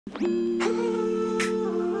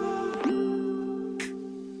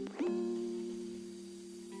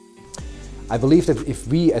I believe that if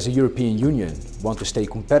we as a European Union want to stay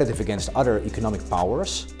competitive against other economic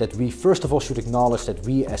powers, that we first of all should acknowledge that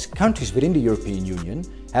we as countries within the European Union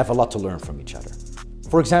have a lot to learn from each other.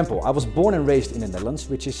 For example, I was born and raised in the Netherlands,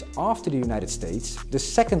 which is, after the United States, the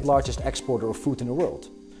second largest exporter of food in the world.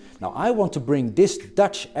 Now I want to bring this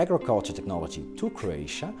Dutch agriculture technology to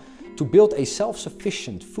Croatia to build a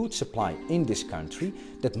self-sufficient food supply in this country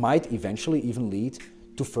that might eventually even lead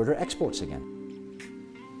to further exports again.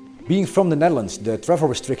 Being from the Netherlands, the travel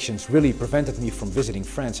restrictions really prevented me from visiting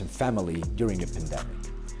friends and family during the pandemic.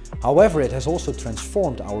 However, it has also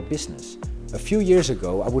transformed our business. A few years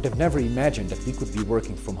ago, I would have never imagined that we could be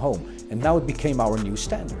working from home, and now it became our new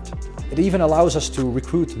standard. It even allows us to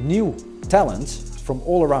recruit new talent from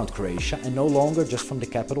all around Croatia and no longer just from the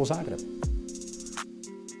capital Zagreb.